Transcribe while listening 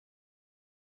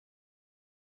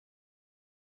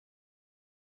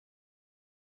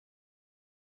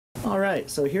Alright,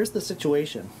 so here's the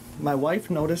situation. My wife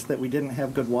noticed that we didn't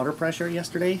have good water pressure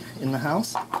yesterday in the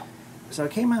house. So I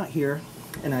came out here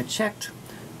and I checked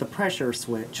the pressure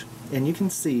switch, and you can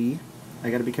see,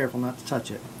 I gotta be careful not to touch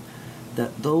it,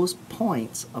 that those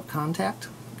points of contact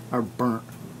are burnt.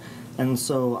 And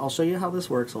so I'll show you how this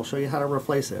works, I'll show you how to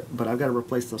replace it, but I've got to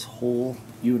replace this whole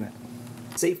unit.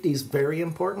 Safety is very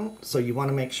important, so you want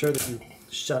to make sure that you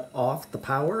shut off the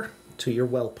power to your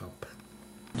well pump.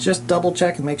 Just double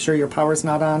check and make sure your power's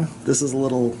not on. This is a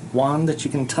little wand that you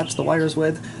can touch the wires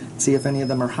with, see if any of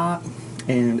them are hot,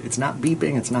 and it's not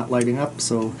beeping, it's not lighting up,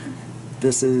 so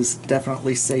this is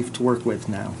definitely safe to work with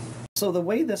now. So the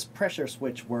way this pressure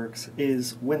switch works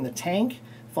is when the tank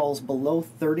falls below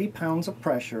 30 pounds of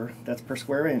pressure, that's per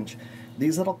square inch,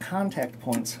 these little contact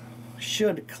points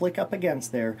should click up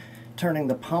against there, turning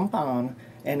the pump on,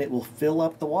 and it will fill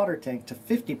up the water tank to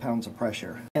 50 pounds of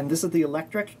pressure. And this is the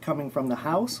electric coming from the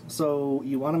house, so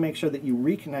you want to make sure that you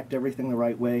reconnect everything the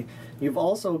right way. You've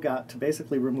also got to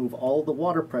basically remove all the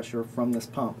water pressure from this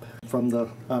pump, from the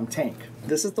tank.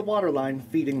 This is the water line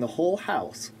feeding the whole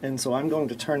house, and so I'm going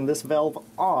to turn this valve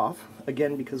off,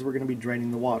 again because we're going to be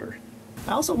draining the water.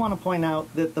 I also want to point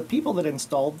out that the people that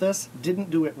installed this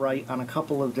didn't do it right on a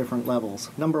couple of different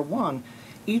levels. Number one,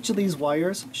 each of these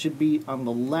wires should be on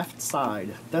the left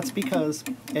side. That's because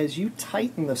as you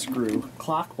tighten the screw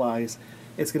clockwise,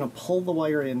 it's going to pull the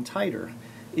wire in tighter.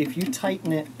 If you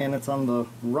tighten it and it's on the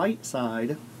right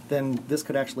side, then this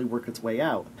could actually work its way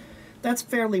out. That's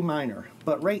fairly minor,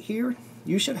 but right here,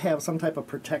 you should have some type of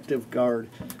protective guard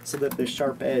so that this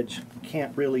sharp edge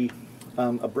can't really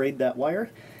abrade that wire,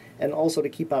 and also to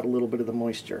keep out a little bit of the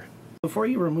moisture. Before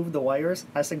you remove the wires,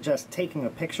 I suggest taking a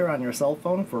picture on your cell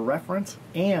phone for reference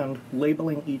and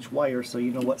labeling each wire so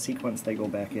you know what sequence they go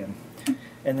back in.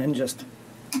 And then just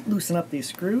loosen up these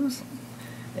screws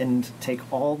and take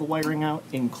all the wiring out,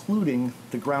 including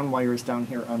the ground wires down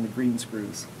here on the green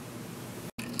screws.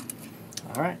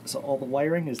 Alright, so all the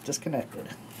wiring is disconnected.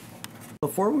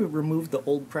 Before we remove the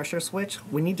old pressure switch,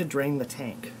 we need to drain the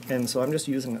tank. And so I'm just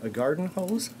using a garden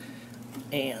hose,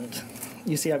 and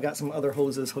you see I've got some other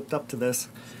hoses hooked up to this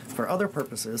for other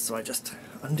purposes, so I just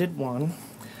undid one,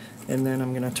 and then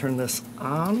I'm going to turn this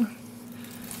on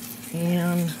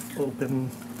and open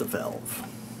the valve.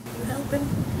 Open.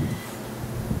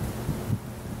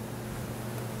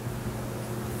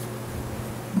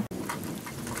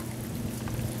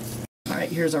 Alright,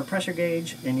 here's our pressure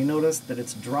gauge, and you notice that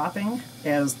it's dropping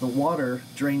as the water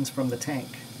drains from the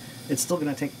tank. It's still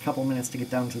going to take a couple minutes to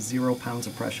get down to 0 pounds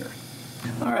of pressure.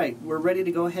 Alright, we're ready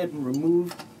to go ahead and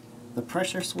remove the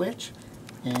pressure switch,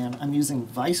 and I'm using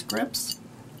vice grips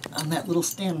on that little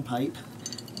standpipe.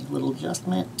 A little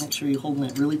adjustment, make sure you're holding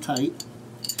it really tight.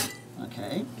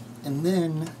 Okay, and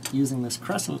then using this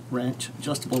crescent wrench,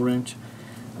 adjustable wrench,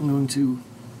 I'm going to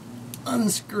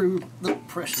unscrew the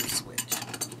pressure switch.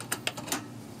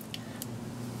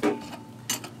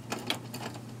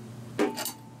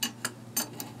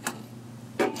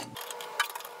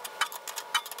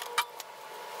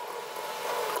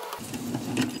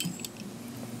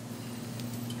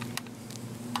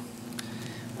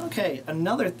 Okay,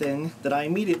 another thing that I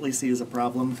immediately see as a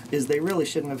problem is they really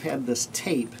shouldn't have had this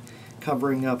tape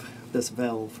covering up this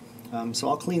valve. So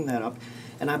I'll clean that up.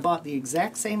 And I bought the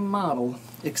exact same model,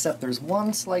 except there's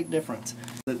one slight difference.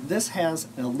 This has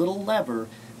a little lever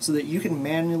so that you can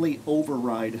manually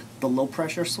override the low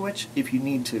pressure switch if you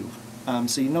need to.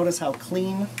 So you notice how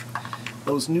clean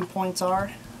those new points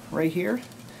are right here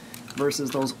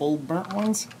versus those old burnt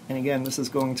ones. And again, this is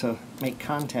going to make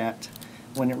contact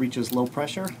when it reaches low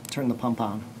pressure. Turn the pump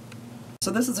on.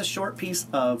 So this is a short piece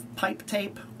of pipe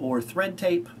tape or thread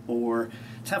tape or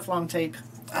Teflon tape.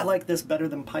 I like this better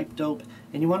than pipe dope,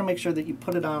 and you want to make sure that you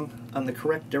put it on the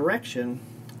correct direction.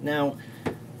 Now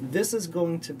this is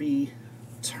going to be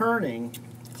turning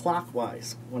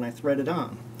clockwise when I thread it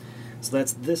on, so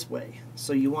that's this way.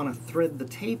 So you want to thread the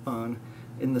tape on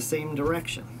in the same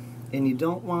direction, and you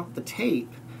don't want the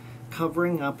tape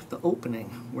covering up the opening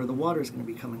where the water is going to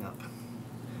be coming up.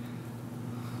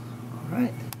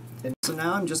 Alright, and so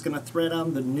now I'm just going to thread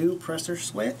on the new pressure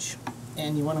switch,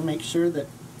 and you want to make sure that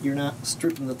you're not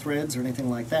stripping the threads or anything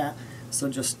like that, so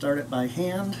just start it by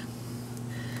hand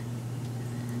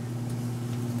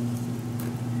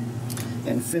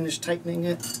and finish tightening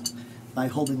it by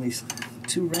holding these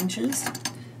two wrenches,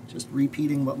 just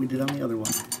repeating what we did on the other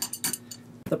one.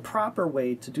 The proper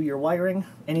way to do your wiring,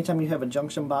 anytime you have a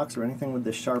junction box or anything with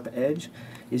this sharp edge,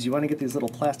 is you want to get these little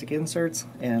plastic inserts,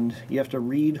 and you have to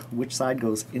read which side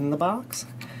goes in the box.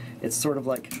 It's sort of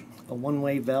like a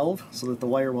one-way valve so that the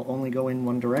wire will only go in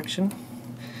one direction,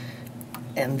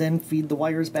 and then feed the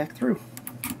wires back through.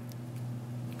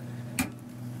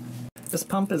 This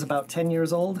pump is about 10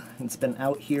 years old. It's been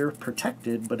out here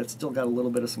protected, but it's still got a little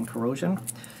bit of some corrosion.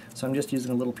 So I'm just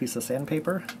using a little piece of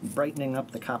sandpaper, brightening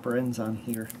up the copper ends on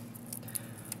here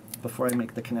before I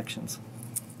make the connections.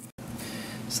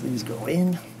 So these go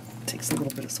in. It takes a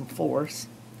little bit of some force.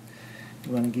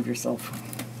 You want to give yourself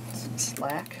some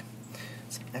slack,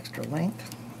 some extra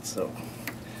length. So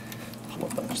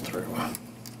pull a bunch through.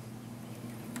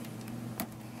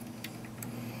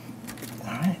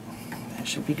 Alright, that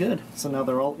should be good. So now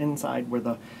they're all inside where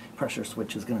the pressure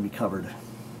switch is going to be covered.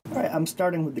 Alright, I'm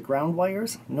starting with the ground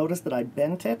wires. Notice that I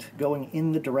bent it going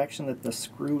in the direction that the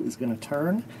screw is going to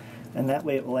turn, and that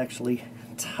way it will actually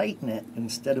tighten it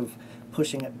instead of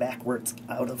pushing it backwards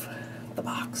out of the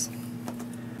box.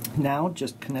 Now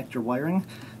just connect your wiring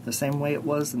the same way it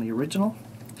was in the original.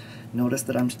 Notice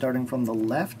that I'm starting from the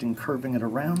left and curving it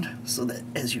around so that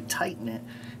as you tighten it,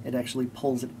 it actually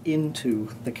pulls it into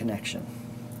the connection.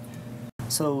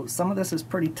 So some of this is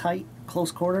pretty tight,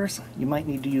 close quarters. You might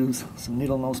need to use some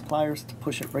needle nose pliers to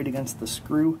push it right against the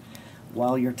screw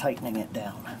while you're tightening it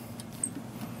down.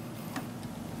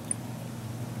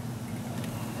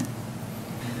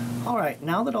 Alright,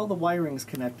 now that all the wiring's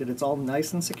connected, it's all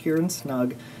nice and secure and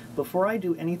snug. Before I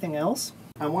do anything else,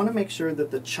 I want to make sure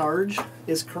that the charge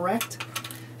is correct.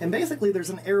 And basically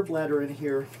there's an air bladder in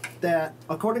here that,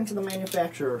 according to the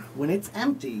manufacturer, when it's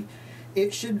empty,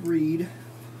 it should read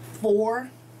 4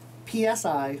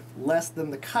 psi less than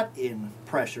the cut-in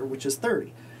pressure, which is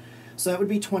 30. So that would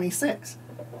be 26.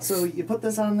 So you put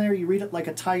this on there, you read it like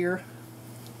a tire,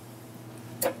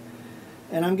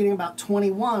 and I'm getting about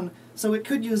 21, so it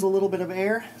could use a little bit of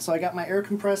air. So I got my air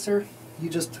compressor. You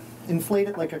just inflate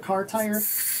it like a car tire.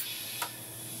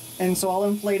 And so I'll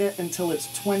inflate it until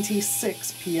it's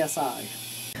 26 psi.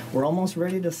 We're almost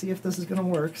ready to see if this is going to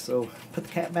work, so put the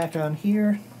cap back on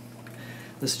here.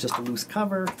 This is just a loose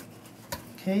cover.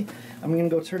 Okay, I'm going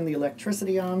to go turn the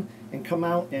electricity on and come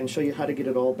out and show you how to get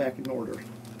it all back in order.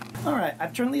 Alright,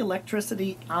 I've turned the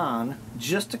electricity on.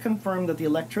 Just to confirm that the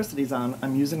electricity's on,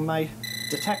 I'm using my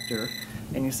detector,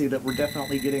 and you see that we're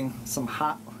definitely getting some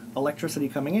hot electricity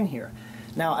coming in here.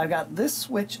 Now I've got this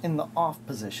switch in the off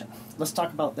position. Let's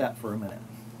talk about that for a minute.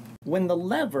 When the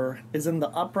lever is in the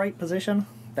upright position,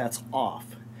 that's off.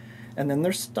 And then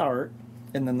there's start,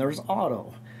 and then there's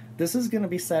auto. This is going to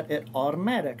be set at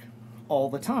automatic all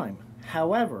the time.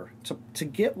 However, to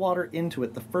get water into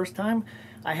it the first time,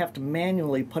 I have to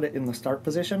manually put it in the start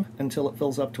position until it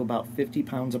fills up to about 50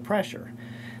 pounds of pressure.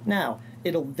 Now,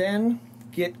 it'll then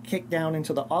get kicked down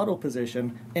into the auto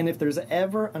position, and if there's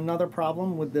ever another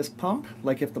problem with this pump,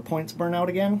 like if the points burn out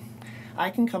again,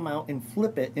 I can come out and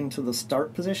flip it into the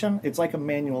start position. It's like a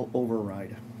manual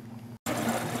override. There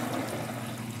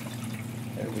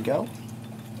we go.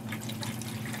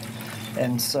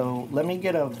 And so let me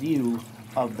get a view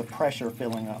of the pressure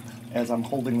filling up as I'm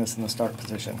holding this in the start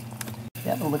position.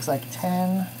 Yeah, it looks like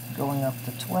 10 going up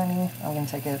to 20. I'm going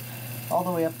to take it all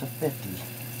the way up to 50,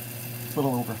 a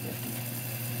little over 50.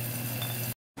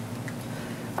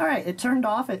 Alright, it turned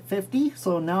off at 50,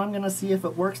 so now I'm going to see if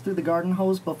it works through the garden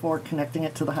hose before connecting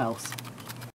it to the house.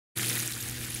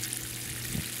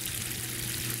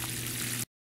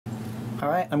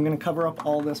 Alright, I'm going to cover up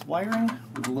all this wiring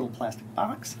with a little plastic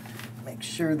box. Make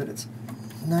sure that it's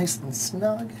nice and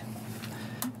snug,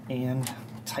 and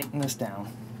tighten this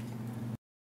down.